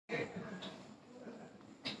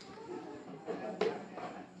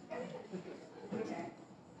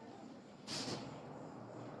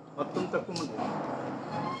ತಕ್ಕೊಂಬಂದು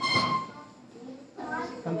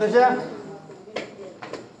ಸಂತೋಷ.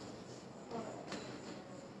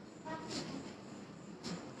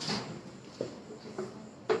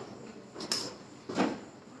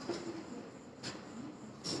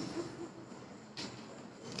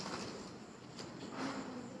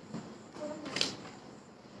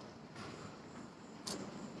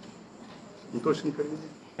 ಸಂತೋಷ ಕಡಿಮೆ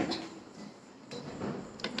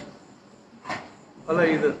ಅಲ್ಲ.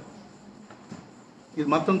 ಇದು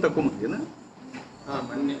ಮತ್ತೊಂದು ತಕೊಂಬಂದೇನ?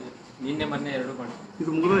 ಮೊನ್ನೆ 2 ಮಾಡಿ ಇದು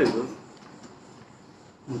ಮುಗಿದ. ಇದು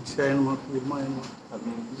ಮುಖ್ಯ ಏನು ಮಾತು ನಿರ್ಮ ಏನು ಮಾತು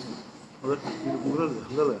ಅದಕ್ಕೆ ಇದು ಮುಗಿದ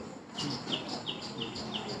ಹಂಗಲ್ಲ.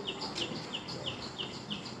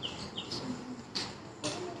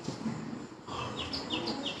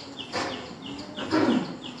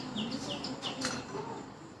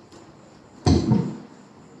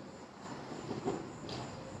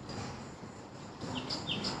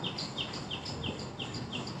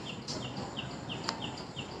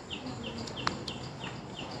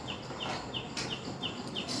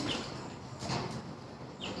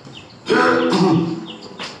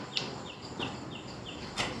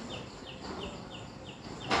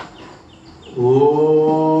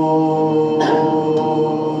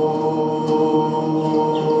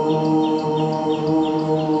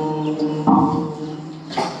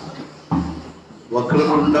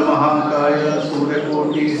 वक्रतुंड महाकाय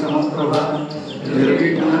सूर्यकोटि समप्रभ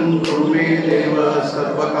निर्विघ्नं कुरु मे देव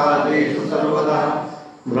सर्वकार्येषु सर्वदा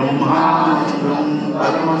ब्रह्मानन्दं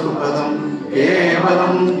परमसुखदं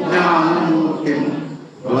केवलं ज्ञानमूर्तिं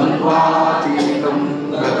द्वन्द्वातीतं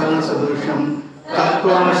गगनसदृशं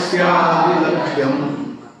तत्त्वमस्यादिलक्ष्यम्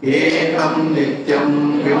एकं नित्यं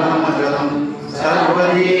विमलमचलं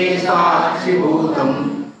सर्वदी साक्षिभूतं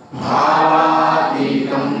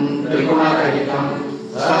भावातीतं त्रिगुणरहितं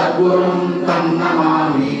सद्गुरुं तं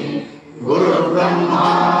नमामि। गुरुर्ब्रह्मा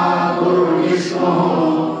गुरुर्विष्णुः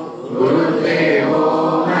गुरुर्देवो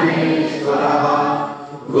महेश्वरः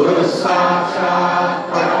गुरुः साक्षात्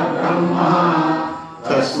परब्रह्मः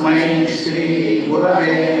तस्मै श्री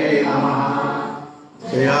गुरवे नमः।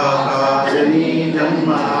 जयाकाजनी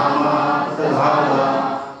जन्मनामा तथाला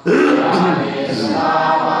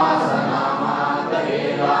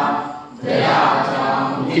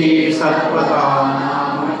सर्वदा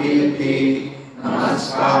नाम कीर्ति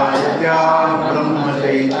नमस्कार्या ब्रह्म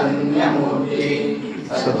चैतन्य मूर्ति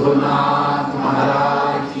सद्गुरुनाथ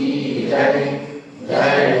महाराज की जय।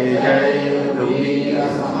 जय जय रघुवीर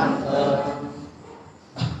समर्थ।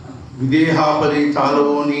 विदेहापरी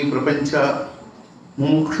चालवोनी प्रपंच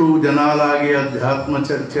मुमुक्षु जनालागे अध्यात्म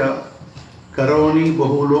चर्चा करोनी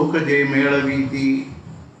बहुलोक जय मेळवीति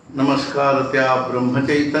नमस्कार त्या ब्रह्म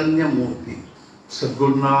चैतन्य मूर्ति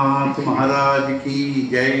सद्गुरुनाथ महाराज की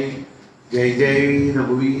जय। जय जय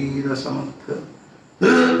रघुवीर समर्थ।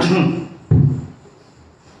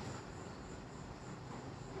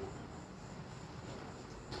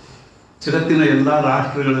 ಜಗತ್ತಿನ ಎಲ್ಲ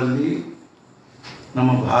ರಾಷ್ಟ್ರಗಳಲ್ಲಿ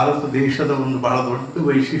ನಮ್ಮ ಭಾರತ ದೇಶದ ಒಂದು ಬಹಳ ದೊಡ್ಡ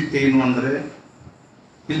ವೈಶಿಷ್ಟ್ಯ ಏನು ಅಂದರೆ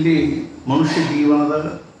ಇಲ್ಲಿ ಮನುಷ್ಯ ಜೀವನದ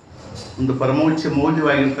ಒಂದು ಪರಮೋಚ್ಚ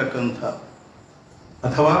ಮೌಲ್ಯವಾಗಿರ್ತಕ್ಕಂಥ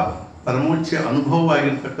ಅಥವಾ ಪರಮೋಚ್ಚ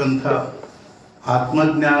ಅನುಭವವಾಗಿರ್ತಕ್ಕಂಥ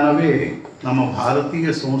ಆತ್ಮಜ್ಞಾನವೇ ನಮ್ಮ ಭಾರತೀಯ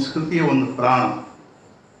ಸಂಸ್ಕೃತಿಯ ಒಂದು ಪ್ರಾಣ.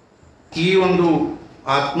 ಈ ಒಂದು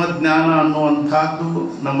ಆತ್ಮಜ್ಞಾನ ಅನ್ನುವಂಥದ್ದು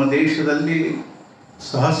ನಮ್ಮ ದೇಶದಲ್ಲಿ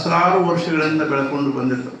ಸಹಸ್ರಾರು ವರ್ಷಗಳಿಂದ ನಡ್ಕೊಂಡು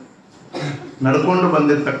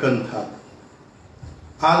ಬಂದಿರತಕ್ಕಂಥದ್ದು.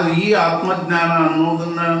 ಆದರೆ ಈ ಆತ್ಮಜ್ಞಾನ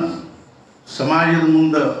ಅನ್ನೋದನ್ನು ಸಮಾಜದ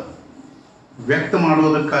ಮುಂದೆ ವ್ಯಕ್ತ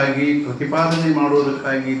ಮಾಡೋದಕ್ಕಾಗಿ, ಪ್ರತಿಪಾದನೆ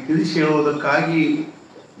ಮಾಡೋದಕ್ಕಾಗಿ, ತಿಳಿಸಿ ಹೇಳೋದಕ್ಕಾಗಿ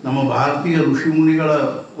ನಮ್ಮ ಭಾರತೀಯ ಋಷಿಮುನಿಗಳ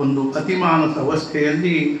ಒಂದು ಅತಿಮಾನಸ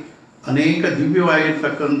ಅವಸ್ಥೆಯಲ್ಲಿ ಅನೇಕ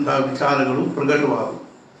ದಿವ್ಯವಾಗಿರ್ತಕ್ಕಂಥ ವಿಚಾರಗಳು ಪ್ರಕಟವಾದವು.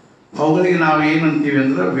 ಅವುಗಳಿಗೆ ನಾವೇನಂತೀವಿ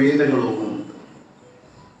ಅಂದರೆ ವೇದಗಳು ಅಂತ.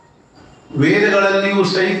 ವೇದಗಳಲ್ಲಿಯೂ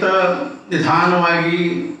ಸಹಿತ ನಿಧಾನವಾಗಿ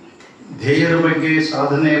ಧ್ಯೇಯರ ಬಗ್ಗೆ,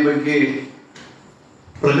 ಸಾಧನೆಯ ಬಗ್ಗೆ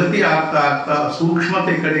ಪ್ರಗತಿ ಆಗ್ತಾ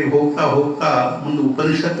ಸೂಕ್ಷ್ಮತೆ ಕಡೆಗೆ ಹೋಗ್ತಾ ಒಂದು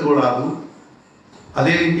ಉಪನಿಷತ್ತುಗಳಾದವು.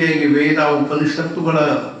 ಅದೇ ರೀತಿಯಾಗಿ ವೇದ ಉಪನಿಷತ್ತುಗಳ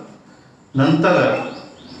ನಂತರ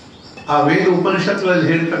ಆ ವೇದ ಉಪನಿಷತ್ತುಗಳಲ್ಲಿ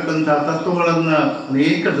ಹೇಳ್ತಕ್ಕಂಥ ತತ್ವಗಳನ್ನು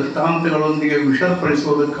ಅನೇಕ ದೃಷ್ಟಾಂತಗಳೊಂದಿಗೆ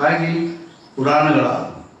ವಿಷದಪಡಿಸೋದಕ್ಕಾಗಿ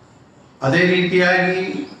ಪುರಾಣಗಳಾದವು. ಅದೇ ರೀತಿಯಾಗಿ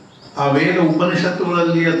ಆ ವೇದ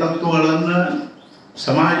ಉಪನಿಷತ್ತುಗಳಲ್ಲಿಯ ತತ್ವಗಳನ್ನು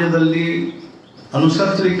ಸಮಾಜದಲ್ಲಿ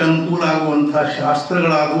ಅನುಸರಿಸಲಿಕ್ಕೆ ಅನುಕೂಲ ಆಗುವಂಥ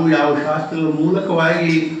ಶಾಸ್ತ್ರಗಳಾದವು. ಯಾವ ಶಾಸ್ತ್ರಗಳ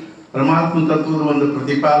ಮೂಲಕವಾಗಿ ಪರಮಾತ್ಮ ತತ್ವದ ಒಂದು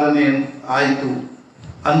ಪ್ರತಿಪಾದನೆ ಆಯಿತು.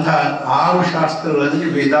 ಅಂಥ 6 ಶಾಸ್ತ್ರಗಳಲ್ಲಿ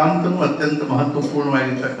ವೇದಾಂತನೂ ಅತ್ಯಂತ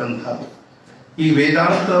ಮಹತ್ವಪೂರ್ಣವಾಗಿರ್ತಕ್ಕಂಥದ್ದು. ಈ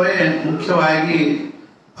ವೇದಾಂತವೇ ಮುಖ್ಯವಾಗಿ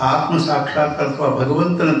ಆತ್ಮ ಸಾಕ್ಷಾತ್ಕಾರ ಅಥವಾ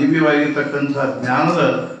ಭಗವಂತನ ದಿವ್ಯವಾಗಿರ್ತಕ್ಕಂಥ ಜ್ಞಾನದ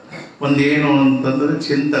ಒಂದೇನು ಅಂತಂದರೆ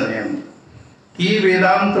ಚಿಂತನೆ ಅಂತ. ಈ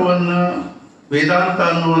ವೇದಾಂತ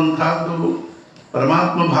ಅನ್ನುವಂಥದ್ದು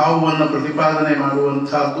ಪರಮಾತ್ಮ ಭಾವವನ್ನು ಪ್ರತಿಪಾದನೆ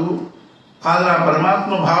ಮಾಡುವಂಥದ್ದು. ಆದರೆ ಆ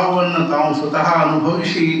ಪರಮಾತ್ಮ ಭಾವವನ್ನು ತಾವು ಸ್ವತಃ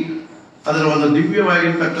ಅನುಭವಿಸಿ ಅದರ ಒಂದು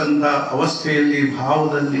ದಿವ್ಯವಾಗಿರ್ತಕ್ಕಂಥ ಅವಸ್ಥೆಯಲ್ಲಿ,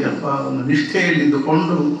 ಭಾವದಲ್ಲಿ ಅಥವಾ ಒಂದು ನಿಷ್ಠೆಯಲ್ಲಿ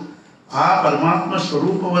ಇದ್ದುಕೊಂಡು ಆ ಪರಮಾತ್ಮ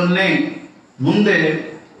ಸ್ವರೂಪವನ್ನೇ ಮುಂದೆ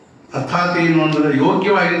ಅರ್ಥಾತ್ ಏನು ಅಂದರೆ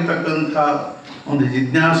ಯೋಗ್ಯವಾಗಿರ್ತಕ್ಕಂಥ ಒಂದು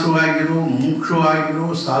ಜಿಜ್ಞಾಸುವಾಗಿರೋ, ಮುಮುಕ್ಷುವಾಗಿರೋ,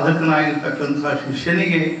 ಸಾಧಕನಾಗಿರ್ತಕ್ಕಂಥ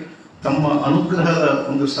ಶಿಷ್ಯನಿಗೆ ತಮ್ಮ ಅನುಗ್ರಹದ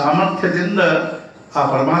ಒಂದು ಸಾಮರ್ಥ್ಯದಿಂದ ಆ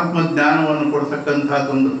ಪರಮಾತ್ಮ ಜ್ಞಾನವನ್ನು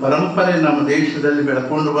ಕೊಡ್ತಕ್ಕಂಥದ್ದೊಂದು ಪರಂಪರೆ ನಮ್ಮ ದೇಶದಲ್ಲಿ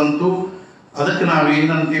ಬೆಳ್ಕೊಂಡು ಬಂತು. ಅದಕ್ಕೆ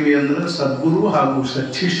ನಾವೇನಂತೀವಿ ಅಂದರೆ ಸದ್ಗುರು ಹಾಗೂ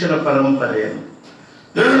ಸಚ್ಚಿಷ್ಯರ ಪರಂಪರೆಯನ್ನು.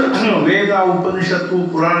 ವೇದ, ಉಪನಿಷತ್ತು,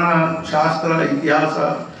 ಪುರಾಣ, ಶಾಸ್ತ್ರ, ಇತಿಹಾಸ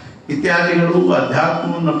ಇತ್ಯಾದಿಗಳು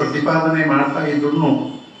ಅಧ್ಯಾತ್ಮವನ್ನು ಪ್ರತಿಪಾದನೆ ಮಾಡ್ತಾ ಇದ್ರು.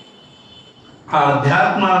 ಆ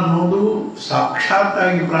ಅಧ್ಯಾತ್ಮ ಅನ್ನೋದು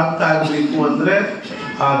ಸಾಕ್ಷಾತ್ತಾಗಿ ಪ್ರಾಪ್ತ ಆಗಬೇಕು ಅಂದರೆ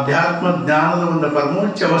ಆ ಅಧ್ಯಾತ್ಮ ಜ್ಞಾನದ ಒಂದು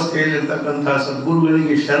ಪರಮೋಚ್ಚ ಅವಸ್ಥೆಯಲ್ಲಿರ್ತಕ್ಕಂಥ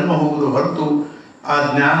ಸದ್ಗುರುಗಳಿಗೆ ಶರ್ಮ ಹೋಗುವುದು ಹೊರತು ಆ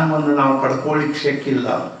ಜ್ಞಾನವನ್ನು ನಾವು ಪಡ್ಕೊಳ್ಳಿಕ್ಕೆ ಶಕ್ಕಿಲ್ಲ.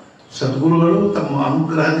 ಸದ್ಗುರುಗಳು ತಮ್ಮ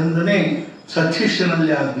ಅನುಗ್ರಹದಿಂದನೇ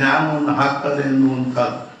ಸಚ್ಚಿಷ್ಯನಲ್ಲಿ ಆ ಜ್ಞಾನವನ್ನು ಹಾಕ್ತಾರೆ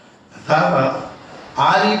ಎನ್ನುವಂಥದ್ದು. ಅರ್ಥಾತ್ ಆ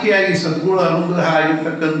ರೀತಿಯಾಗಿ ಸದ್ಗುರು ಅನುಗ್ರಹ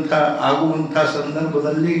ಆಗುವಂಥ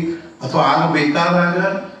ಸಂದರ್ಭದಲ್ಲಿ ಅಥವಾ ಆಗಬೇಕಾದಾಗ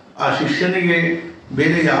ಆ ಶಿಷ್ಯನಿಗೆ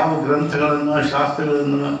ಬೇರೆ ಯಾವ ಗ್ರಂಥಗಳನ್ನು,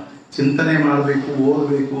 ಶಾಸ್ತ್ರಗಳನ್ನು ಚಿಂತನೆ ಮಾಡಬೇಕು,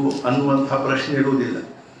 ಓದಬೇಕು ಅನ್ನುವಂಥ ಪ್ರಶ್ನೆ ಇರುವುದಿಲ್ಲ.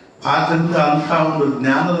 ಆದ್ದರಿಂದ ಅಂಥ ಒಂದು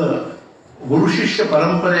ಜ್ಞಾನದ ಗುರು ಶಿಷ್ಯ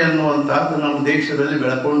ಪರಂಪರೆ ಅನ್ನುವಂಥದ್ದು ನಮ್ಮ ದೇಶದಲ್ಲಿ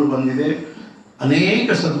ಬೆಳಕೊಂಡು ಬಂದಿದೆ. ಅನೇಕ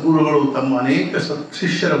ಸದ್ಗುರುಗಳು ತಮ್ಮ ಅನೇಕ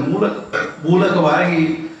ಶಿಷ್ಯರ ಮೂಲಕವಾಗಿ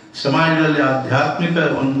ಸಮಾಜದಲ್ಲಿ ಆಧ್ಯಾತ್ಮಿಕ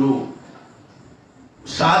ಒಂದು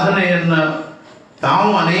ಸಾಧನೆಯನ್ನು ತಾವು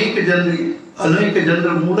ಅನೇಕ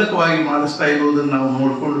ಜನರ ಮೂಲಕವಾಗಿ ಮಾಡಿಸ್ತಾ ಇರುವುದನ್ನು ನಾವು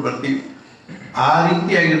ನೋಡಿಕೊಂಡು ಬರ್ತೀವಿ. ಆ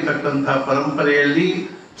ರೀತಿಯಾಗಿರ್ತಕ್ಕಂಥ ಪರಂಪರೆಯಲ್ಲಿ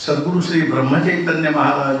ಸದ್ಗುರು ಶ್ರೀ ಬ್ರಹ್ಮಚೈತನ್ಯ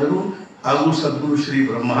ಮಹಾರಾಜರು ಹಾಗೂ ಸದ್ಗುರು ಶ್ರೀ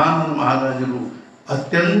ಬ್ರಹ್ಮಾನಂದ ಮಹಾರಾಜರು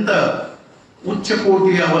ಅತ್ಯಂತ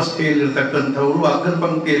ಉಚ್ಚಕೋಟಿಯ ಅವಸ್ಥೆಯಲ್ಲಿರ್ತಕ್ಕಂಥವರು,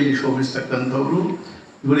 ಅಗ್ರಪಂಕ್ತಿಯಲ್ಲಿ ಶೋಭಿಸ್ತಕ್ಕಂಥವರು.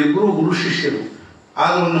 ಇವರಿಬ್ಬರು ಗುರು ಶಿಷ್ಯರು.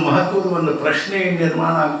 ಆಗ ಒಂದು ಮಹತ್ವದ ಒಂದು ಪ್ರಶ್ನೆ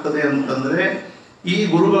ನಿರ್ಮಾಣ ಆಗ್ತದೆ ಅಂತಂದರೆ, ಈ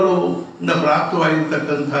ಗುರುಗಳಿಂದ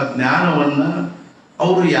ಪ್ರಾಪ್ತವಾಗಿರ್ತಕ್ಕಂಥ ಜ್ಞಾನವನ್ನು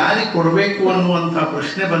ಅವರು ಯಾರಿಗೆ ಕೊಡಬೇಕು ಅನ್ನುವಂಥ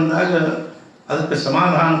ಪ್ರಶ್ನೆ ಬಂದಾಗ ಅದಕ್ಕೆ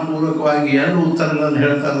ಸಮಾಧಾನಪೂರ್ವಕವಾಗಿ ಎರಡು ಉತ್ತರಗಳನ್ನು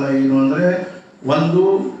ಹೇಳ್ತಾರಲ್ಲ. ಏನು ಅಂದರೆ, ಒಂದು,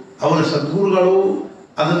 ಅವರ ಸದ್ಗುರುಗಳು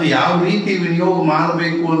ಅದನ್ನು ಯಾವ ರೀತಿ ವಿನಿಯೋಗ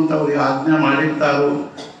ಮಾಡಬೇಕು ಅಂತ ಅವರಿಗೆ ಆಜ್ಞೆ ಮಾಡಿರ್ತಾರೋ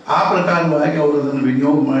ಆ ಪ್ರಕಾರವಾಗಿ ಅವರು ಅದನ್ನು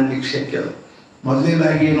ವಿನಿಯೋಗ ಮಾಡಲಿಕ್ಕೆ ಶಕ್ಯ.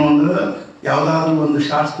 ಮೊದಲನೇದಾಗಿ ಏನು ಅಂದ್ರೆ, ಯಾವುದಾದ್ರೂ ಒಂದು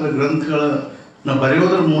ಶಾಸ್ತ್ರ ಗ್ರಂಥಗಳನ್ನು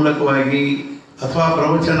ಬರೆಯೋದ್ರ ಮೂಲಕವಾಗಿ ಅಥವಾ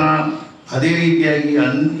ಪ್ರವಚನ, ಅದೇ ರೀತಿಯಾಗಿ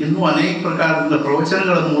ಇನ್ನೂ ಅನೇಕ ಪ್ರಕಾರದ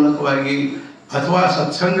ಪ್ರವಚನಗಳ ಮೂಲಕವಾಗಿ ಅಥವಾ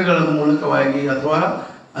ಸತ್ಸಂಗಗಳ ಮೂಲಕವಾಗಿ ಅಥವಾ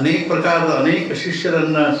ಅನೇಕ ಪ್ರಕಾರದ ಅನೇಕ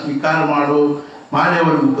ಶಿಷ್ಯರನ್ನು ಸ್ವೀಕಾರ ಮಾಡಿ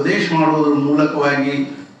ಅವರಿಗೆ ಉಪದೇಶ ಮಾಡೋದ್ರ ಮೂಲಕವಾಗಿ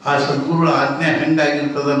ಆ ಸದ್ಗುರುಗಳ ಆಜ್ಞೆ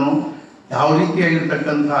ಹೆಂಗಾಗಿರ್ತದನೋ, ಯಾವ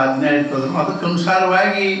ರೀತಿಯಾಗಿರ್ತಕ್ಕಂಥ ಆಜ್ಞೆ ಇರ್ತದನೋ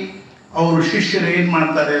ಅದಕ್ಕನುಸಾರವಾಗಿ ಅವರು ಶಿಷ್ಯರು ಏನು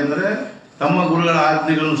ಮಾಡ್ತಾರೆ ಅಂದರೆ, ತಮ್ಮ ಗುರುಗಳ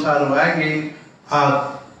ಆಜ್ಞೆಗನುಸಾರವಾಗಿ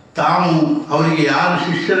ತಾವು ಅವರಿಗೆ ಯಾರು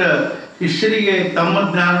ಶಿಷ್ಯರಿಗೆ ತಮ್ಮ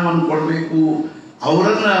ಜ್ಞಾನವನ್ನು ಕೊಡಬೇಕು,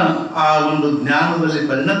 ಅವರನ್ನು ಆ ಒಂದು ಜ್ಞಾನದಲ್ಲಿ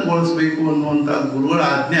ಪರಿಣತಗೊಳಿಸಬೇಕು ಅನ್ನುವಂಥ ಗುರುಗಳ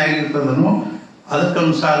ಆಜ್ಞೆ ಆಗಿರ್ತದನೋ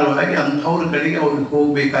ಅದಕ್ಕನುಸಾರವಾಗಿ ಅಂಥವ್ರ ಕಡೆಗೆ ಅವ್ರಿಗೆ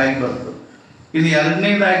ಹೋಗಬೇಕಾಗಿ ಬರ್ತದೆ. ಇದು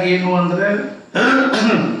ಎರಡನೇದಾಗಿ ಏನು ಅಂದರೆ,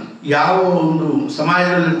 ಯಾವ ಒಂದು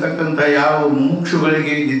ಸಮಾಜದಲ್ಲಿರ್ತಕ್ಕಂಥ ಯಾವ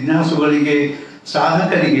ಮುಮುಕ್ಷುಗಳಿಗೆ, ಜಿಜ್ಞಾಸುಗಳಿಗೆ,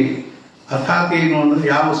 ಸಾಧಕರಿಗೆ ಅರ್ಥಾತ್ ಏನು ಅಂದರೆ,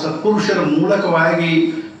 ಯಾವ ಸತ್ಪುರುಷರ ಮೂಲಕವಾಗಿ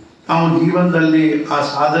ನಾವು ಜೀವನದಲ್ಲಿ ಆ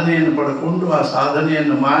ಸಾಧನೆಯನ್ನು ಪಡ್ಕೊಂಡು ಆ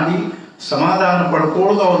ಸಾಧನೆಯನ್ನು ಮಾಡಿ ಸಮಾಧಾನ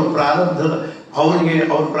ಪಡ್ಕೊಳ್ಳೋದು ಅವ್ರ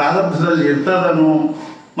ಪ್ರಾರಬ್ಧದಲ್ಲಿ ಇರ್ತದನೋ,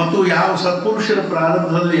 ಮತ್ತು ಯಾವ ಸತ್ಪುರುಷರ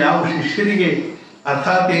ಪ್ರಾರಬ್ಧದಲ್ಲಿ ಯಾವ ಶಿಷ್ಯರಿಗೆ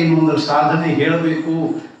ಅರ್ಥಾತ್ ಏನು ಅಂದರೆ ಸಾಧನೆ ಹೇಳಬೇಕು,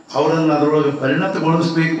 ಅವರನ್ನು ಅದರೊಳಗೆ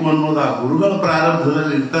ಪರಿಣತಗೊಳಿಸಬೇಕು ಅನ್ನೋದು ಆ ಗುರುಗಳ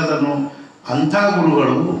ಪ್ರಾರಬ್ಧದಲ್ಲಿ ಇರ್ತದನೋ, ಅಂಥ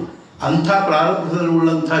ಗುರುಗಳು ಅಂಥ ಪ್ರಾರಬ್ಧದಲ್ಲಿ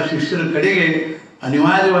ಉಳ್ಳಂಥ ಶಿಷ್ಯರ ಕಡೆಗೆ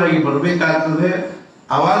ಅನಿವಾರ್ಯವಾಗಿ ಬರಬೇಕಾಗ್ತದೆ.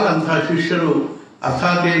 ಆವಾಗ ಅಂಥ ಶಿಷ್ಯರು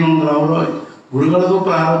ಅರ್ಥಾತ್ ಏನು ಅಂದ್ರೆ, ಅವರ ಗುರುಗಳದು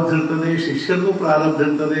ಪ್ರಾರಬ್ಧ ಇರ್ತದೆ, ಶಿಷ್ಯರದು ಪ್ರಾರಬ್ಧ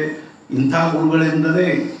ಇರ್ತದೆ. ಇಂಥ ಗುರುಗಳಿಂದಲೇ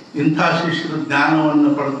ಇಂಥ ಶಿಷ್ಯರು ಜ್ಞಾನವನ್ನು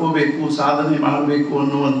ಪಡ್ಕೋಬೇಕು, ಸಾಧನೆ ಮಾಡಬೇಕು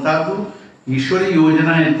ಅನ್ನುವಂಥದ್ದು ಈಶ್ವರಿ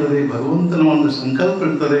ಯೋಜನಾ ಇರ್ತದೆ, ಭಗವಂತನ ಒಂದು ಸಂಕಲ್ಪ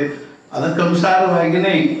ಇರ್ತದೆ.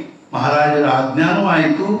 ಅದಕ್ಕನುಸಾರವಾಗಿಯೇ ಮಹಾರಾಜರ ಆಜ್ಞಾನವೂ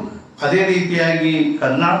ಆಯಿತು. ಅದೇ ರೀತಿಯಾಗಿ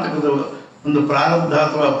ಕರ್ನಾಟಕದ ಒಂದು ಪ್ರಾರಬ್ಧ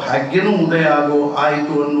ಅಥವಾ ಭಾಗ್ಯನೂ ಉದಯ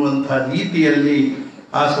ಆಯಿತು ಅನ್ನುವಂಥ ರೀತಿಯಲ್ಲಿ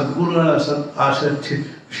ಆ ಸದ್ಗುರುಗಳ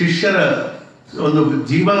ಶಿಷ್ಯರ ಒಂದು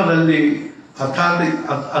ಜೀವನದಲ್ಲಿ ಅರ್ಥಾತ್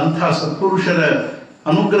ಅಂಥ ಸತ್ಪುರುಷರ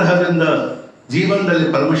ಅನುಗ್ರಹದಿಂದ ಜೀವನದಲ್ಲಿ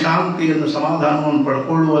ಪರಮಶಾಂತಿಯನ್ನು, ಸಮಾಧಾನವನ್ನು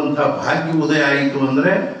ಪಡ್ಕೊಳ್ಳುವಂಥ ಭಾಗ್ಯ ಉದಯ ಆಯಿತು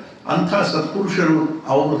ಅಂದರೆ ಅಂಥ ಸತ್ಪುರುಷರು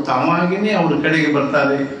ಅವರು ತಾವಾಗಿಯೇ ಅವ್ರ ಕಡೆಗೆ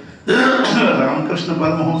ಬರ್ತಾರೆ. ರಾಮಕೃಷ್ಣ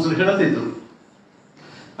ಪರಮಹಂಸರು ಹೇಳದಿದ್ರು,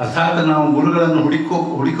 ಅರ್ಥಾತ್ ನಾವು ಗುರುಗಳನ್ನು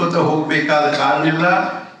ಹುಡುಕೋತ ಹೋಗಬೇಕಾದ ಕಾರಣ ಇಲ್ಲ.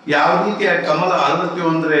 ಯಾವ ರೀತಿಯ ಕಮಲ ಅರಳುತ್ತೀವಿ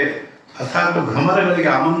ಅಂದರೆ ಅರ್ಥಾತ್ ಭ್ರಮರಗಳಿಗೆ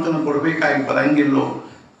ಆಮಂತ್ರಣ ಕೊಡಬೇಕಾಗಿ ಬರಂಗಿಲ್ಲೋ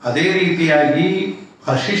ಅದೇ ರೀತಿಯಾಗಿ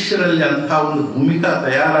ಆ ಶಿಷ್ಯರಲ್ಲಿ ಅಂಥ ಒಂದು ಭೂಮಿಕಾ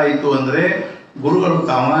ತಯಾರಾಯಿತು ಅಂದರೆ ಗುರುಗಳು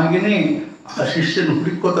ತಾವಾಗಿನೇ ಆ ಶಿಷ್ಯನ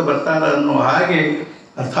ಹುಡುಕೋತ ಬರ್ತಾರ ಅನ್ನೋ ಹಾಗೆ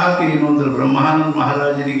ಅರ್ಥಾತ್ ಏನು ಅಂದ್ರೆ ಬ್ರಹ್ಮಾನಂದ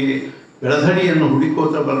ಮಹಾರಾಜರಿಗೆ ಬೆಳಧಡಿಯನ್ನು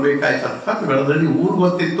ಹುಡುಕೋತ ಬರಬೇಕಾಯ್ತು. ಅರ್ಥಾತ್ ಬೆಳಧಡಿ ಊರು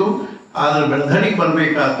ಗೊತ್ತಿತ್ತು, ಆದರೆ ಬೆಳಧಡಿಗೆ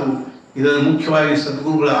ಬರಬೇಕಾಯ್ತು. ಇದರ ಮುಖ್ಯವಾಗಿ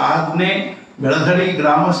ಸದ್ಗುರುಗಳ ಆಜ್ಞೆ ಬೆಳಧಡಿ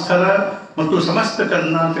ಗ್ರಾಮಸ್ಥರ ಮತ್ತು ಸಮಸ್ತ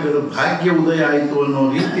ಕರ್ನಾಟಕದ ಭಾಗ್ಯ ಉದಯ ಆಯಿತು ಅನ್ನೋ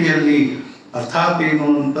ರೀತಿಯಲ್ಲಿ ಅರ್ಥಾತ್ ಏನು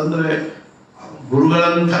ಅಂತಂದ್ರೆ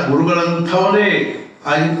ಗುರುಗಳಂಥವರೇ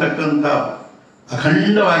ಆಗಿರ್ತಕ್ಕಂಥ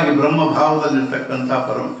ಅಖಂಡವಾಗಿ ಬ್ರಹ್ಮಭಾವದಲ್ಲಿರ್ತಕ್ಕಂಥ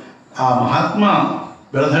ಆ ಮಹಾತ್ಮ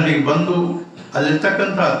ಬೆಳಧಡಿಗೆ ಬಂದು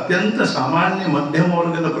ಅಲ್ಲಿರ್ತಕ್ಕಂಥ ಅತ್ಯಂತ ಸಾಮಾನ್ಯ ಮಧ್ಯಮ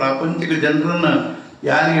ವರ್ಗದ ಪ್ರಾಪಂಚಿಕ ಜನರನ್ನ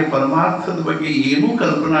ಯಾರಿಗೆ ಪರಮಾರ್ಥದ ಬಗ್ಗೆ ಏನೂ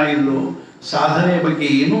ಕಲ್ಪನಾ ಇಲ್ಲೋ, ಸಾಧನೆಯ ಬಗ್ಗೆ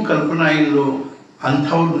ಏನೂ ಕಲ್ಪನಾ ಇಲ್ಲೋ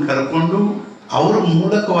ಅಂಥವ್ರನ್ನ ಕರ್ಕೊಂಡು ಅವರ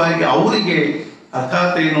ಮೂಲಕವಾಗಿ ಅವರಿಗೆ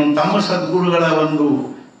ಅರ್ಥಾತ್ ಏನು ತಮ್ಮ ಸದ್ಗುರುಗಳ ಒಂದು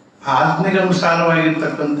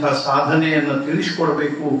ಆಜ್ಞೆಗನುಸಾರವಾಗಿರ್ತಕ್ಕಂಥ ಸಾಧನೆಯನ್ನು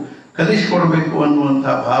ತಿಳಿಸ್ಕೊಡ್ಬೇಕು, ಕಲಿಸ್ಕೊಡ್ಬೇಕು ಅನ್ನುವಂಥ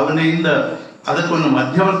ಭಾವನೆಯಿಂದ ಅದಕ್ಕೊಂದು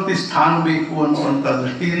ಮಧ್ಯವರ್ತಿ ಸ್ಥಾನ ಬೇಕು ಅನ್ನುವಂಥ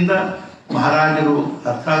ದೃಷ್ಟಿಯಿಂದ ಮಹಾರಾಜರು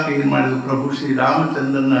ಅರ್ಥಾತ್ ಏನು ಮಾಡಿದರು, ಪ್ರಭು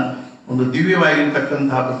ಶ್ರೀರಾಮಚಂದ್ರನ ಒಂದು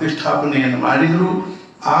ದಿವ್ಯವಾಗಿರ್ತಕ್ಕಂತಹ ಪ್ರತಿಷ್ಠಾಪನೆಯನ್ನು ಮಾಡಿದರು.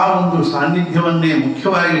 ಆ ಒಂದು ಸಾನ್ನಿಧ್ಯವನ್ನೇ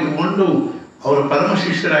ಮುಖ್ಯವಾಗಿ ಇಟ್ಟುಕೊಂಡು ಅವರ ಪರಮ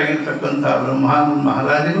ಶಿಷ್ಯರಾಗಿರ್ತಕ್ಕಂಥ ಬ್ರಹ್ಮಾನಂದ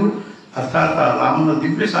ಮಹಾರಾಜರು ಅರ್ಥಾತ್ ಆ ರಾಮನ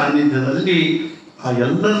ದಿವ್ಯ ಸಾನ್ನಿಧ್ಯದಲ್ಲಿ ಆ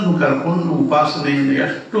ಎಲ್ಲರನ್ನು ಕರ್ಕೊಂಡು ಉಪಾಸನೆಯನ್ನು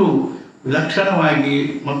ಎಷ್ಟು ವಿಲಕ್ಷಣವಾಗಿ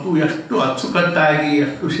ಮತ್ತು ಎಷ್ಟು ಅಚ್ಚುಕಟ್ಟಾಗಿ,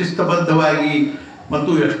 ಎಷ್ಟು ಶಿಸ್ತಬದ್ಧವಾಗಿ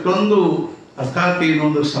ಮತ್ತು ಎಷ್ಟೊಂದು ಅರ್ಥಾತ್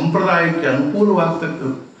ಏನೊಂದು ಸಂಪ್ರದಾಯಕ್ಕೆ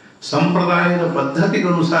ಅನುಕೂಲವಾಗ್ತಕ್ಕ ಸಂಪ್ರದಾಯದ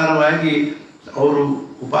ಪದ್ಧತಿಗನುಸಾರವಾಗಿ ಅವರು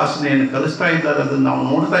ಉಪಾಸನೆಯನ್ನು ಕಲಿಸ್ತಾ ಇದ್ದಾರೆ. ಅದನ್ನು ನಾವು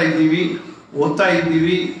ನೋಡ್ತಾ ಇದ್ದೀವಿ, ಓದ್ತಾ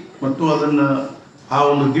ಇದ್ದೀವಿ ಮತ್ತು ಅದನ್ನು ಆ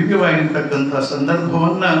ಒಂದು ದಿವ್ಯವಾಗಿರ್ತಕ್ಕಂಥ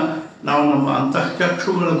ಸಂದರ್ಭವನ್ನು ನಾವು ನಮ್ಮ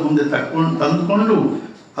ಅಂತಃಚಕ್ಷುಗಳ ಮುಂದೆ ತಂದುಕೊಂಡು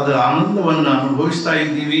ಅದರ ಆನಂದವನ್ನು ಅನುಭವಿಸ್ತಾ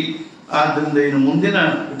ಇದ್ದೀವಿ. ಆದ್ದರಿಂದ ಇನ್ನು ಮುಂದಿನ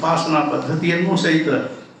ಉಪಾಸನಾ ಪದ್ಧತಿಯನ್ನೂ ಸಹಿತ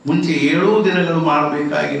ಮುಂಚೆ 7 ದಿನಗಳು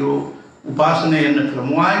ಮಾಡಬೇಕಾಗಿರೋ ಉಪಾಸನೆಯನ್ನು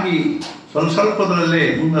ಕ್ರಮವಾಗಿ ಸ್ವಲ್ಪದರಲ್ಲೇ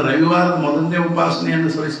ಮುಂದೆ ರವಿವಾರದ ಮೊದಲನೇ ಉಪಾಸನೆಯನ್ನು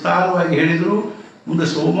ಸವಿಸ್ತಾರವಾಗಿ ಹೇಳಿದರು. ಮುಂದೆ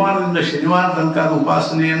ಸೋಮವಾರದಿಂದ ಶನಿವಾರ ತನಕ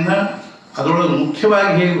ಉಪಾಸನೆಯನ್ನು ಅದರೊಳಗೆ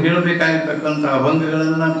ಮುಖ್ಯವಾಗಿ ಹೇಳಬೇಕಾಗಿರ್ತಕ್ಕಂಥ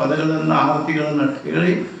ಅಭಂಗಗಳನ್ನು, ಪದಗಳನ್ನು, ಆರತಿಗಳನ್ನು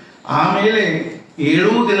ಹೇಳಿ ಆಮೇಲೆ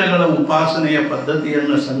 7 ದಿನಗಳ ಉಪಾಸನೆಯ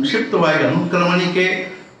ಪದ್ಧತಿಯನ್ನು ಸಂಕ್ಷಿಪ್ತವಾಗಿ ಅನುಕ್ರಮಣಿಕೆ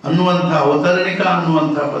ಅನ್ನುವಂಥ ಅವತರಣಿಕ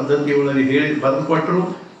ಅನ್ನುವಂಥ ಪದ್ಧತಿಯೊಳಗೆ ಬರೆದುಕೊಟ್ಟರು.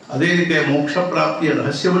 ಅದೇ ರೀತಿಯ ಮೋಕ್ಷ ಪ್ರಾಪ್ತಿಯ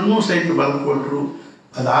ರಹಸ್ಯವನ್ನೂ ಸಹಿತ ಬರೆದುಕೊಟ್ಟರು.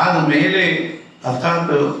 ಅದಾದ ಮೇಲೆ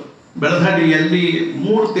ಅರ್ಥಾತ್ ಬೆಳಧಡಿಯಲ್ಲಿ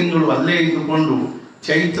 3 ತಿಂಗಳು ಅಲ್ಲೇ ಇದ್ದುಕೊಂಡು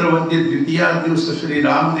ಚೈತ್ರವದ್ಯ ದ್ವಿತೀಯ ದಿವಸ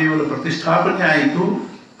ಶ್ರೀರಾಮದೇವರ ಪ್ರತಿಷ್ಠಾಪನೆ ಆಯಿತು.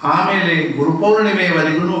 ಆಮೇಲೆ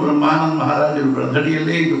ಗುರುಪೌರ್ಣಿಮೆಯವರೆಗೂ ಬ್ರಹ್ಮಾನಂದ ಮಹಾರಾಜರು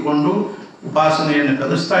ಬೆಳಧಡಿಯಲ್ಲೇ ಇದ್ದುಕೊಂಡು ಉಪಾಸನೆಯನ್ನು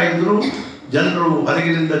ಕಲಿಸ್ತಾ ಇದ್ದರು. ಜನರು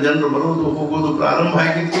ಹೊರಗಿನಿಂದ ಜನರು ಬರೋದು ಹೋಗೋದು ಪ್ರಾರಂಭ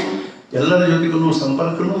ಆಗಿತ್ತು. ಎಲ್ಲರ ಜೊತೆಗೂ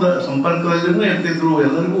ಸಂಪರ್ಕದಲ್ಲೂ ಇರ್ತಿದ್ರು,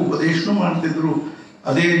 ಎಲ್ಲರಿಗೂ ಉಪದೇಶನೂ ಮಾಡ್ತಿದ್ರು.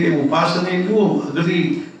 ಅದೇ ರೀತಿ ಉಪಾಸನೆಯಲ್ಲೂ ಅಗದಿ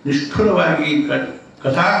ನಿಷ್ಠುರವಾಗಿ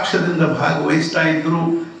ಕಟಾಕ್ಷದಿಂದ ಭಾಗವಹಿಸ್ತಾ ಇದ್ದರು.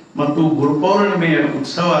 ಮತ್ತು ಗುರುಪೌರ್ಣಿಮೆಯ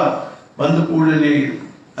ಉತ್ಸವ ಬಂದ ಕೂಡಲೇ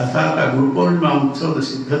ಅರ್ಥಾತ್ ಆ ಗುರುಪೌರ್ಣಿಮಾ ಉತ್ಸವದ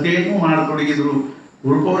ಸಿದ್ಧತೆಯನ್ನು ಮಾಡತೊಡಗಿದರು.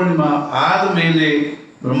 ಗುರುಪೌರ್ಣಿಮಾ ಆದ ಮೇಲೆ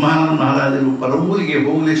ಬ್ರಹ್ಮಾನಂದ ಮಹಾರಾಜರು ಪರವೂರಿಗೆ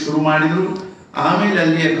ಹೋಗಲಿ ಶುರು ಮಾಡಿದರು. ಆಮೇಲೆ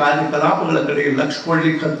ಅಲ್ಲಿಯ ಕಾರ್ಯಕಲಾಪಗಳ ಕಡೆಗೆ ಲಕ್ಷ್ಯ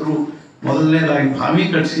ಕೊಡ್ಲಿಕ್ಕೆ ಹತ್ತರು. ಮೊದಲನೇದಾಗಿ ಭಾಮಿ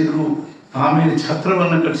ಕಟ್ಟಿಸಿದ್ರು, ಆಮೇಲೆ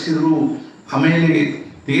ಛತ್ರವನ್ನು ಕಟ್ಟಿಸಿದ್ರು, ಆಮೇಲೆ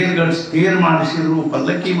ತೇರು ಮಾಡಿಸಿದ್ರು,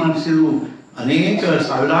 ಪಲ್ಲಕ್ಕಿ ಮಾಡಿಸಿದ್ರು, ಅನೇಕ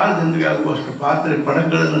ಸಾವಿರಾರು ಜನರಿಗೆ ಆಗುವಷ್ಟು ಪಾತ್ರೆ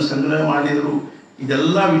ಪಡಗಳನ್ನು ಸಂಗ್ರಹ ಮಾಡಿದರು.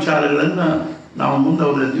 ಇದೆಲ್ಲ ವಿಚಾರಗಳನ್ನು ನಾವು ಮುಂದೆ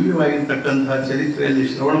ಅವರ ದಿವ್ಯವಾಗಿರ್ತಕ್ಕಂತಹ ಚರಿತ್ರೆಯಲ್ಲಿ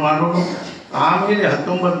ಶ್ರವಣ ಮಾಡೋಣ. ಆಮೇಲೆ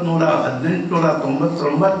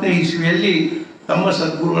 1899ನೇ ಇಸ್ವಿಯಲ್ಲಿ ತಮ್ಮ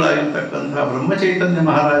ಸದ್ಗುರುಗಳಾಗಿರ್ತಕ್ಕಂಥ ಬ್ರಹ್ಮಚೈತನ್ಯ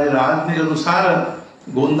ಮಹಾರಾಜರ ಆಜ್ಞೆಗನುಸಾರ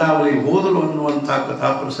ಗೋಂದಾವಳಿಗೆ ಹೋದರು ಅನ್ನುವಂಥ ಕಥಾ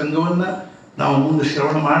ಪ್ರಸಂಗವನ್ನು ನಾವು ಮುಂದೆ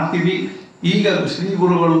ಶ್ರವಣ ಮಾಡ್ತೀವಿ. ಈಗ ಶ್ರೀ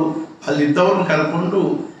ಗುರುಗಳು ಅಲ್ಲಿದ್ದವ್ರನ್ನ ಕರ್ಕೊಂಡು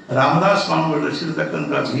ರಾಮದಾಸ್ ಸ್ವಾಮಿಗಳು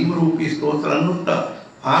ರಚಿಸಿರ್ತಕ್ಕಂಥ ಭೀಮರೂಪಿ ಸ್ತೋತ್ರ ಅನ್ನುತ್ತಾ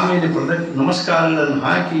ಆಮೇಲೆ ನಮಸ್ಕಾರಗಳನ್ನು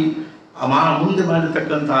ಹಾಕಿ ಮುಂದೆ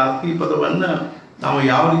ಮಾಡಿರ್ತಕ್ಕಂಥ ಆರತಿ ಪದವನ್ನು ನಾವು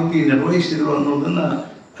ಯಾವ ರೀತಿ ನಿರ್ವಹಿಸಿದ್ರು ಅನ್ನೋದನ್ನು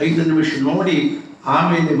 5 ನಿಮಿಷ ನೋಡಿ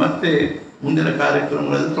ಆಮೇಲೆ ಮತ್ತೆ ಮುಂದಿನ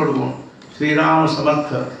ಕಾರ್ಯಕ್ರಮಗಳಲ್ಲಿ ತೊಡಗೋಣ. ಶ್ರೀರಾಮ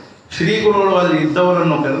ಸಮರ್ಥ. ಶ್ರೀ ಗುರುಗಳು ಅಲ್ಲಿ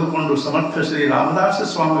ಇದ್ದವರನ್ನು ಕರೆದುಕೊಂಡು ಸಮರ್ಥ ಶ್ರೀ ರಾಮದಾಸ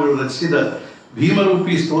ಸ್ವಾಮಿಗಳು ರಚಿಸಿದ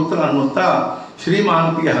ಭೀಮರೂಪಿ ಸ್ತೋತ್ರ ಅನ್ನುತ್ತಾ ಶ್ರೀ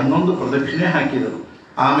ಮಾರುತಿಯ 11 ಪ್ರದಕ್ಷಿಣೆ ಹಾಕಿದರು.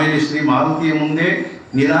 ಆಮೇಲೆ ಶ್ರೀ ಮಾರುತಿಯ ಮುಂದೆ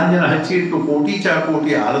ನೀರಾಂಜನ ಹಚ್ಚಿಟ್ಟು ಕೋಟಿ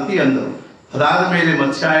ಚಾಕೋಟಿ ಆರತಿ ಅಂದರು. ಅದಾದ ಮೇಲೆ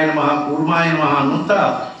ಮತ್ಸ್ಯಾಯ ನಮಃ ಕೂರ್ಮಾಯ ನಮಃ ಅನ್ನುತ್ತಾ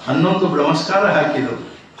 11 ನಮಸ್ಕಾರ ಹಾಕಿದರು.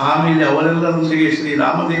 ಆಮೇಲೆ ಅವರೆಲ್ಲರೊಂದಿಗೆ ಶ್ರೀ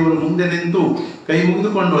ರಾಮದೇವರ ಮುಂದೆ ನಿಂತು ಕೈ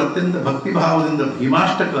ಮುಗಿದುಕೊಂಡು ಅತ್ಯಂತ ಭಕ್ತಿಭಾವದಿಂದ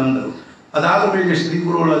ಭೀಮಾಷ್ಟಕ ಅಂದರು. ಅದಾದ ಮೇಲೆ ಶ್ರೀ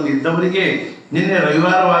ಗುರುಗಳಲ್ಲಿ ಇದ್ದವರಿಗೆ ನಿನ್ನೆ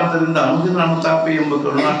ರವಿವಾರವಾದ್ದರಿಂದ ಅನುದಿನ ಅನುತಾಪೆ ಎಂಬ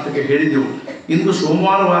ಕರುಣಾಷ್ಟಕ ಹೇಳಿದೆವು. ಇಂದು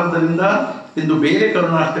ಸೋಮವಾರವಾದ್ದರಿಂದ ಇಂದು ಬೇರೆ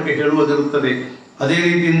ಕರುಣಾಷ್ಟಕ ಹೇಳುವುದಿರುತ್ತದೆ. ಅದೇ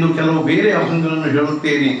ರೀತಿ ಇಂದು ಕೆಲವು ಬೇರೆ ಅಭಂಗಗಳನ್ನು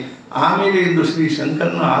ಹೇಳುತ್ತೇನೆ. ಆಮೇಲೆ ಇಂದು ಶ್ರೀ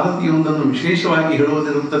ಶಂಕರನ ಆರತಿಯೊಂದನ್ನು ವಿಶೇಷವಾಗಿ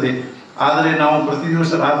ಹೇಳುವುದಿರುತ್ತದೆ. ಆದರೆ ನಾವು ಪ್ರತಿ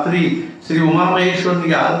ದಿವಸ ರಾತ್ರಿ ಶ್ರೀ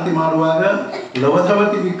ಉಮಾಮಹೇಶ್ವರನಿಗೆ ಆರತಿ ಮಾಡುವಾಗ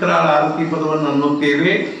ಲವಥವತಿ ವಿಕ್ರಾಳ ಆರತಿ ಪದವನ್ನು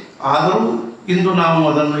ಅನ್ನುತ್ತೇವೆ. ಆದರೂ ಇಂದು ನಾವು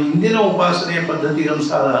ಅದನ್ನು ಇಂದಿನ ಉಪಾಸನೆಯ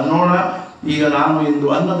ಪದ್ಧತಿಗನುಸಾರ ಅನ್ನೋಣ. ಈಗ ನಾನು ಇಂದು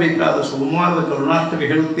ಅನ್ನಬೇಕಾದ ಸೋಮವಾರದ ಕರುಣಾಷ್ಟಕ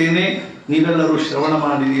ಹೇಳುತ್ತೇನೆ, ನೀವೆಲ್ಲರೂ ಶ್ರವಣ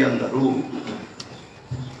ಮಾಡಿರಿ ಅಂದರು.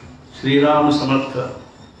 ಶ್ರೀರಾಮ ಸಮರ್ಥ.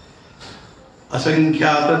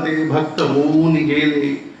 असंख्यातते भक्त होऊन गेले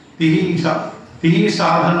तिही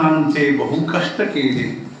साधनांचे बहु कष्ट केले.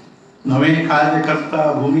 नवे कार्यकर्ता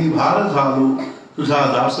भूमी भार झालो तुझा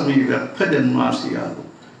दास मी व्यर्थ जन्मासी आलो.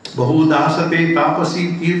 बहुदासते तापसी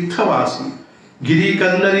तीर्थवासी गिरी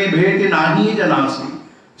कंदरी भेट नाही जनासी.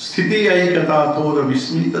 स्थिती ऐकता थोर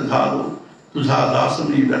विस्मित झालो तुझा दास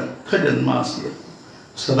मी व्यर्थ जन्मासी.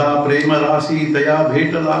 सदा प्रेम रासी तया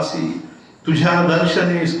भेटलासी तुझ्या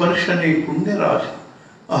दर्शने स्पर्शने पुण्यराशी.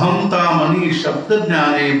 अहंता मनी शब्द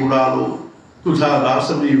ज्ञाने बुडालो तुझा दास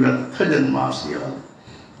मी व्यर्थ जन्मासी आलो.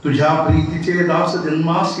 तुझ्या प्रीतीचे दास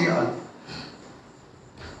जन्मासी आले.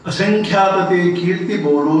 असंख्यात ते कीर्ती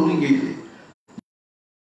बोलून गेले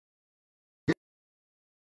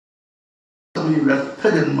मी व्यर्थ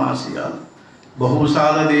जन्मासी आलो.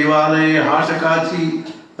 बहुसाल देवालये हाटकाची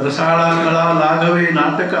रसाळा कळा लागवे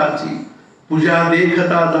नाटकाची. पूजा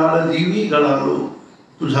देखता दाळ जीवी गळालो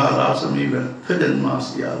तुझा दास मी व्यर्थ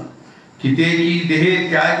जन्मासी आलो. कितेकी देह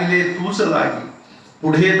त्यागिले तूच लागी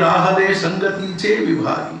पुढे दाहले संगतीचे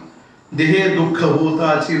विभागी. देहे दुःख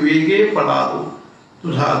होताची वेगे पडालो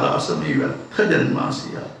तुझा दास मी व्यर्थ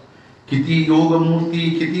जन्मासी आलो. किती योगमूर्ती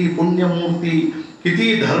किती पुण्यमूर्ती किती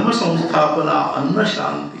धर्म संस्थापना अन्न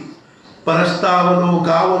शांती. परस्तावलो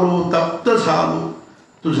गावलो तप्त झालो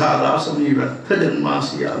तुझा दास मी व्यर्थ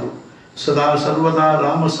जन्मासी आलो. सदा सर्वदा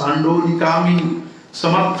राम सांडोली कामी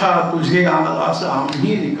समर्था तुझे दास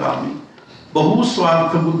आम्ही रिकामी.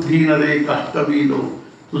 बहुस्वार्थ बुद्धी नरे कष्टविलो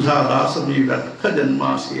तुझा दास मी व्यर्थ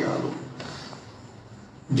जन्मासी आलो.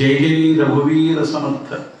 जय जय रघुवीर समर्थ.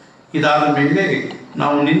 ಇದಾದ ಮೇಲೆ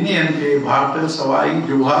ನಾವು ನಿನ್ನೆಯಂತೆ ಭಾಟ ಸವಾಯಿ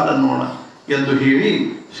ಜೋಹಾರ್ ಅನ್ನೋಣ ಎಂದು ಹೇಳಿ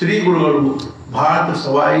ಶ್ರೀ ಗುರುಗಳು ಭಾಟ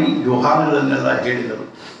ಸವಾಯಿ ಜೋಹಾರಗಳನ್ನೆಲ್ಲ ಹೇಳಿದರು.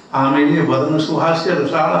 ಆಮೇಲೆ ವದನ ಸುಹಾಸ್ಯ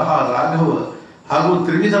ರಸಾಳಹ ರಾಘವ ಹಾಗೂ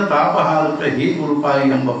ತ್ರಿವಿಧ ತಾಪಹಾರಕ ಹೇ ಗುರುಪಾಯಿ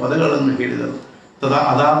ಎಂಬ ಪದಗಳನ್ನು ಹೇಳಿದರು.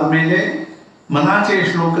 ಅದಾದ ಮೇಲೆ ಮನಾಚೆ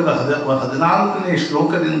ಶ್ಲೋಕದ 14ನೇ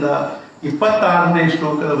ಶ್ಲೋಕದಿಂದ 26ನೇ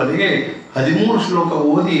ಶ್ಲೋಕದವರೆಗೆ 13 ಶ್ಲೋಕ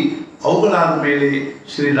ಓದಿ ಅವುಗಳಾದ ಮೇಲೆ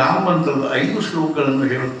ಶ್ರೀರಾಮ ಮಂತ್ರದ 5 ಶ್ಲೋಕಗಳನ್ನು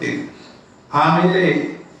ಹೇಳುತ್ತೇನೆ. ಆಮೇಲೆ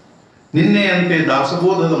ನಿನ್ನೆಯಂತೆ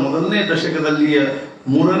ದಾಸಬೋಧದ ಮೊದಲನೇ ದಶಕದಲ್ಲಿಯ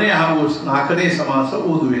 3ನೇ ಹಾಗೂ 4ನೇ ಸಮಾಸ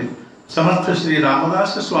ಓದುವೆನು. ಸಮರ್ಥ ಶ್ರೀ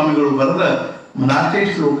ರಾಮದಾಸ ಸ್ವಾಮಿಗಳು ಬರೆದ मनाचे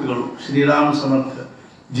श्लोकಗಳು. ಶ್ರೀರಾಮ ಸಮರ್ಥ.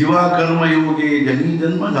 जीवा कर्मयोगे जनी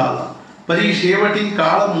जन्म झाला परी शेवटी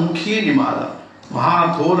काळ मुखी निमाला.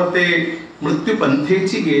 महाथोरते मृत्यू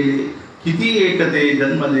पंथेची गेले किती एकते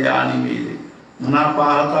जन्मले आणि मेले. मना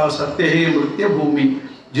पाहता सत्य हे मृत्यभूमी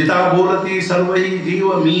जिता बोलती सर्वही जीव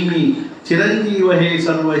मी. चिरंजीव हे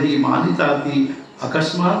सर्वही मानिताती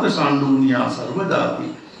अकस्मात सांडूनिया सर्व जाती.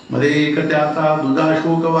 मध्ये एकत्याचा दुधा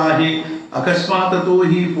शोक वाहे अकस्मात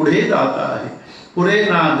तोही पुढे जाता आहे. पुरे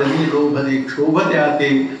ना जनी लोभने क्षोभत्याते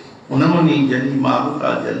उनमनी जनी मारुता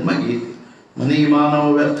जन्म घेते. मनी मानव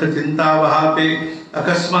व्यर्थ चिंता वाहते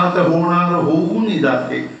अकस्मात होणार होऊन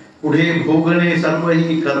जाते. पुढे भोगणे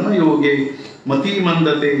सर्वही कर्मयोगे मती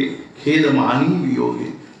मंदते खेद मानी वियोगे.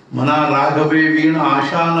 मना राघवे वीण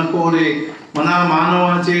आशा नको रे मना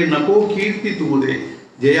मानवाचे नको कीर्ती तुरे.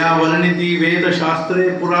 जया वर्णिती वेद शास्त्रे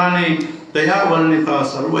पुराणे तया वर्णिता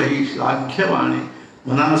सर्वही श्लाघ्यवाणे.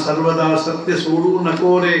 मना सर्वदा सत्य सोडू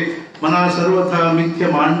नको रे मना सर्वथा मिथ्य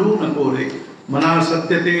मांडू नको रे. मना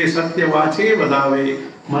सत्य ते सत्य वाचे वदावे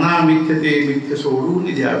मना मिथ्य ते मिथ्य सोडून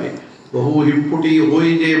द्यावे. बहु हिंपुटी होई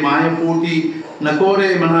जे मायपोटी नको रे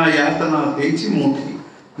मना यातना तेची मोठी.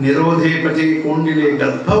 निरोधे पचे कोंडिले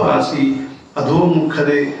गर्भवासी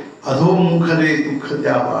अधोमुखरे दुःख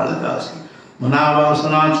त्या बाळकासी. मना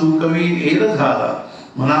वासना चूकवी एल झाला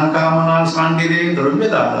मना कामना सांडिले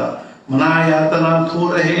द्रव्यदारा. मना यातना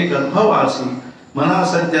थोर हे गर्भवासी मना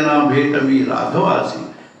सज्जना भेटवी राघवासी.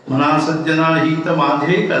 मना सज्जना हित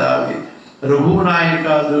माझे करावे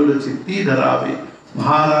रघुनायका दृढ चित्ती धरावे.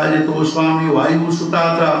 महाराज तो स्वामी वायू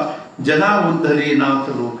सुताचा जना उद्धरे नाथ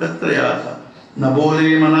लोकत्रयाचा. न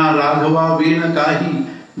बोले मना राघवा वीण काही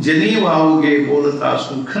जनी वावगे बोलता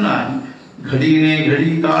सुख नाही. घडीने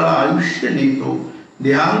घडी काळ आयुष्य नेतो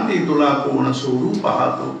देहांती तुला कोण सोडू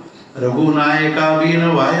पाहतो. रघुनायका वीण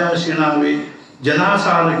वाया शिणावे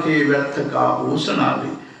जनासारखे व्यर्थ का ओसणावे.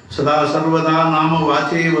 सदा सर्वदा नाम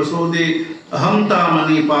वाचे वसोदे अहंता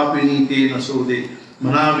मनी पापिणी ते नसोदे.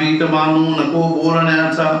 मना वीट मानू नको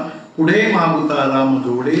बोलण्याचा पुढे मागुता राम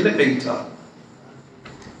जोडेल कैचा.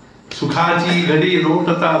 सुखाची घडी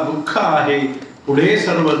लोटता दुःख आहे, पुढे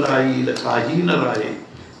सर्व जाईल काही न राहे.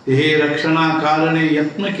 हे रक्षणा कारणे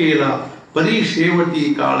यत्न केला, परी शेवटी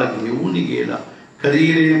काळ घेऊन गेला. खरी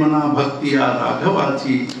रे मना भक्ती या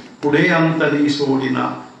राघवाची, पुढे अंतरी सोडिना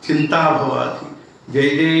चिंता भवाची. जय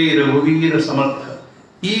जय ರಘುವೀರ ಸಮರ್ಥ.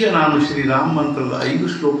 ಈಗ ನಾನು ಶ್ರೀರಾಮ ಮಂತ್ರದ 5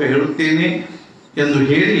 ಶ್ಲೋಕ ಹೇಳುತ್ತೇನೆ ಎಂದು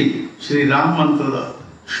ಹೇಳಿ ಶ್ರೀರಾಮ ಮಂತ್ರದ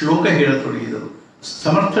ಶ್ಲೋಕ ಹೇಳತೊಡಗಿದರು.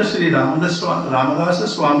 समर्थ श्री रामदास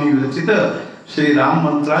स्वामी विरचित श्रीराम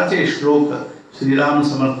मंत्राचे श्लोक. श्रीराम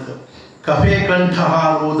समर्थ. कफे कंठ हा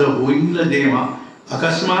रोध होईल देवा,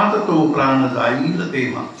 अकस्मात तो प्राण जाईल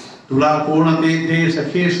तेव्हा. तुला कोण तेथे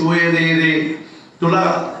सखे सोय दे रे, तुला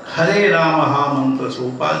हरे राम हा मंत्र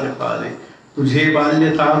सोपा जपारे. तुझे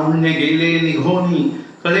बाल्य तारुण्य गेले निघोनी,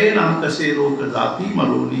 कळे ना कसे लोक जाती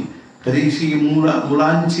मरोनी. करीशी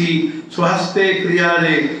मुलांची स्वहस्ते क्रिया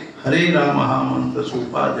रे, हरे राम हा मंत्र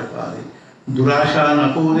सोपा जपारे. दुराशा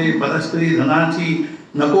नको रे परस्त्री धनाची,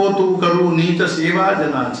 नको तू करू नीच सेवा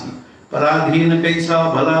जनाची. पराधीन कैसा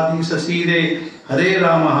भला दिससी रे, हरे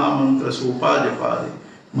राम हा मंत्र सोपा जपारे.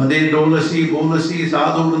 मदे डोलसी बोलसी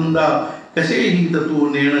साधू वृंदा, कसे हित तू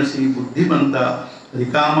नेणसी बुद्धिमंता.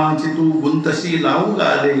 रिकामाची तू गुंतसी लावू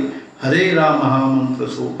गाले, हरे राम हा मंत्र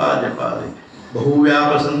सोपा जपारे.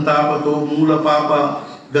 बहुव्याप संताप तो मूल पापा,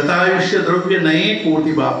 गतायुष्य द्रव्य नये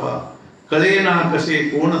कोटी बापा. कळे ना कसे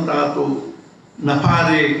कोणता तो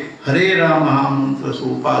नफारे, हरे राम हा मंत्र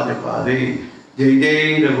सोपा जपारे. जय जय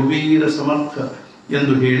ರಘುವೀರ ಸಮರ್ಥ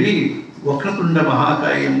ಎಂದು ಹೇಳಿ ವಕ್ರತುಂಡ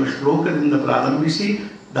ಮಹಾಕಾಯ ಎಂಬ ಶ್ಲೋಕದಿಂದ ಪ್ರಾರಂಭಿಸಿ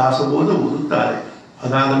ದಾಸಬೋಧ ಓದುತ್ತಾರೆ.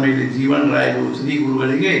 ಅದಾದ ಮೇಲೆ ಜೀವನ್ ರಾಯರು ಶ್ರೀ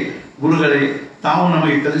ಗುರುಗಳಿಗೆ, ಗುರುಗಳೇ ತಾವು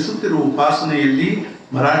ನಮಗೆ ಕಲಿಸುತ್ತಿರುವ ಉಪಾಸನೆಯಲ್ಲಿ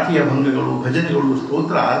ಮರಾಠಿಯ ಭಂಗಗಳು, ಭಜನೆಗಳು,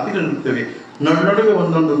 ಸ್ತೋತ್ರ ಆರತಿಗಳಿರುತ್ತವೆ. ನಡುವೆ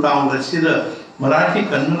ಒಂದೊಂದು ತಾವು ರಚಿಸಿದ ಮರಾಠಿ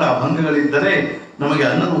ಕನ್ನಡ ಅಭಂಗಗಳಿದ್ದರೆ ನಮಗೆ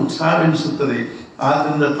ಅನ್ನದ ಉತ್ಸಾಹವೆನಿಸುತ್ತದೆ.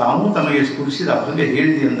 ಆದ್ದರಿಂದ ತಾವು ತಮಗೆ ಸ್ಫುರಿಸಿದ ಅಭಂಗ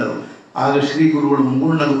ಹೇಳಿದೆ ಎಂದರು. ಆಗ ಶ್ರೀ ಗುರುಗಳು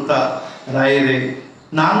ಮುಂಗುಳ್ನಗುತ್ತಾ, ರಾಯರೇ,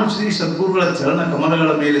 ನಾನು ಶ್ರೀ ಸದ್ಗುರುಗಳ ಚರಣ ಕಮಲಗಳ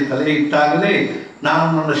ಮೇಲೆ ತಲೆ ಇಟ್ಟಾಗಲೇ ನಾನು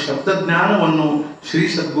ನನ್ನ ಶಬ್ದಜ್ಞಾನವನ್ನು ಶ್ರೀ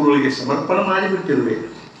ಸದ್ಗುರುಗಳಿಗೆ ಸಮರ್ಪಣೆ ಮಾಡಿಬಿಟ್ಟಿರುವೆ.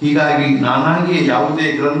 ಹೀಗಾಗಿ ನಾನಾಗಿಯೇ ಯಾವುದೇ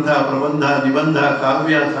ಗ್ರಂಥ, ಪ್ರಬಂಧ, ನಿಬಂಧ,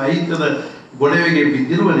 ಕಾವ್ಯ, ಸಾಹಿತ್ಯದ ಗೊಡವೆಗೆ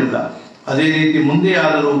ಬಿದ್ದಿರುವುದಿಲ್ಲ. ಅದೇ ರೀತಿ ಮುಂದೆ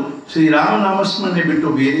ಆದರೂ ಶ್ರೀರಾಮನಾಮಸ್ಮರಣೆ ಬಿಟ್ಟು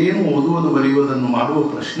ಬೇರೇನೂ ಓದುವುದು ಬರೆಯುವುದನ್ನು ಮಾಡುವ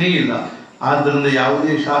ಪ್ರಶ್ನೆ ಇಲ್ಲ. ಆದ್ದರಿಂದ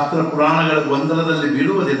ಯಾವುದೇ ಶಾಸ್ತ್ರ ಪುರಾಣಗಳ ಗೊಂದಲದಲ್ಲಿ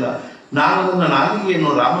ಬೀಳುವುದಿಲ್ಲ. ನಾನು ನನ್ನ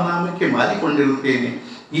ನಾಲಿಗೆಯನ್ನು ರಾಮನಾಮಕ್ಕೆ ಮಾರಿಕೊಂಡಿರುತ್ತೇನೆ.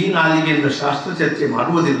 ಈ ನಾಲಿಗೆಯಿಂದ ಶಾಸ್ತ್ರ ಚರ್ಚೆ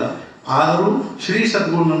ಮಾಡುವುದಿಲ್ಲ. ಆದರೂ ಶ್ರೀ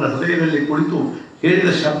ಸದ್ಗುರು ನನ್ನ ಹೃದಯದಲ್ಲಿ ಕುಳಿತು ಹೇಳಿದ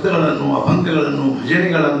ಶಬ್ದಗಳನ್ನು, ಅಭಂಗಗಳನ್ನು,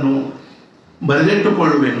 ಭಜನೆಗಳನ್ನು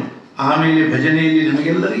ಬರೆದಿಟ್ಟುಕೊಳ್ಳುವೆನು. ಆಮೇಲೆ ಭಜನೆಯಲ್ಲಿ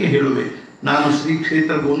ನಿಮಗೆಲ್ಲರಿಗೆ ಹೇಳುವೆ. ನಾನು ಶ್ರೀ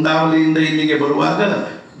ಕ್ಷೇತ್ರ ಗೋಂದಾವಲಿಯಿಂದ ಇಲ್ಲಿಗೆ ಬರುವಾಗ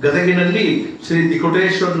ಗದಗಿನಲ್ಲಿ ಶ್ರೀ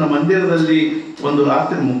ತಿಕೋಟೇಶ್ವರನ ಮಂದಿರದಲ್ಲಿ ಒಂದು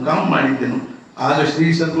ರಾತ್ರಿ ಮುಕ್ಕಾಂ ಮಾಡಿದ್ದೆನು. ಆಗ ಶ್ರೀ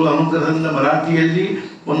ಸದ್ಗುರು ಅನುಗ್ರಹದಿಂದ ಮರಾಠಿಯಲ್ಲಿ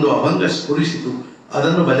ಒಂದು ಅಭಂಗ ಸ್ಫುರಿಸಿತು.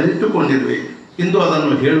 ಅದನ್ನು ಬರೆದಿಟ್ಟುಕೊಂಡಿರುವೆ. ಇಂದು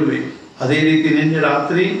ಅದನ್ನು ಹೇಳುವೆ. ಅದೇ ರೀತಿ ನಿನ್ನೆ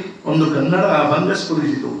ರಾತ್ರಿ ಒಂದು ಕನ್ನಡ ಅಭಂಗ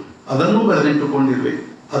ಸ್ಫುರಿಸಿತು. ಅದನ್ನು ಬರೆದಿಟ್ಟುಕೊಂಡಿರುವೆ.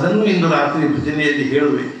 ಅದನ್ನು ಇಂದು ರಾತ್ರಿ ಭಜನೆಯಲ್ಲಿ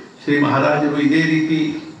ಹೇಳುವೆ. ಶ್ರೀ ಮಹಾರಾಜರು ಇದೇ ರೀತಿ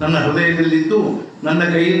ನನ್ನ ಹೃದಯದಲ್ಲಿದ್ದು ನನ್ನ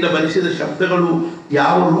ಕೈಯಿಂದ ಬರೆಸಿದ ಶಬ್ದಗಳು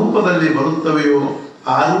ಯಾವ ರೂಪದಲ್ಲಿ ಬರುತ್ತವೆಯೋ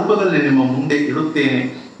ಆ ರೂಪದಲ್ಲಿ ನಿಮ್ಮ ಮುಂದೆ ಇಡುತ್ತೇನೆ.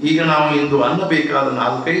 ಈಗ ನಾವು ಇಂದು ಅನ್ನಬೇಕಾದ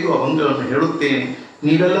 4-5 ಅಭಂಗಗಳನ್ನು ಹೇಳುತ್ತೇನೆ.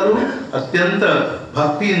 ನೀವೆಲ್ಲರೂ ಅತ್ಯಂತ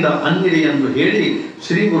ಭಕ್ತಿಯಿಂದ ಅನ್ನಿರಿ ಎಂದು ಹೇಳಿ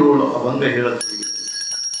ಶ್ರೀ ಗುರುಗಳು ಅಭಂಗ ಹೇಳುತ್ತಾರೆ.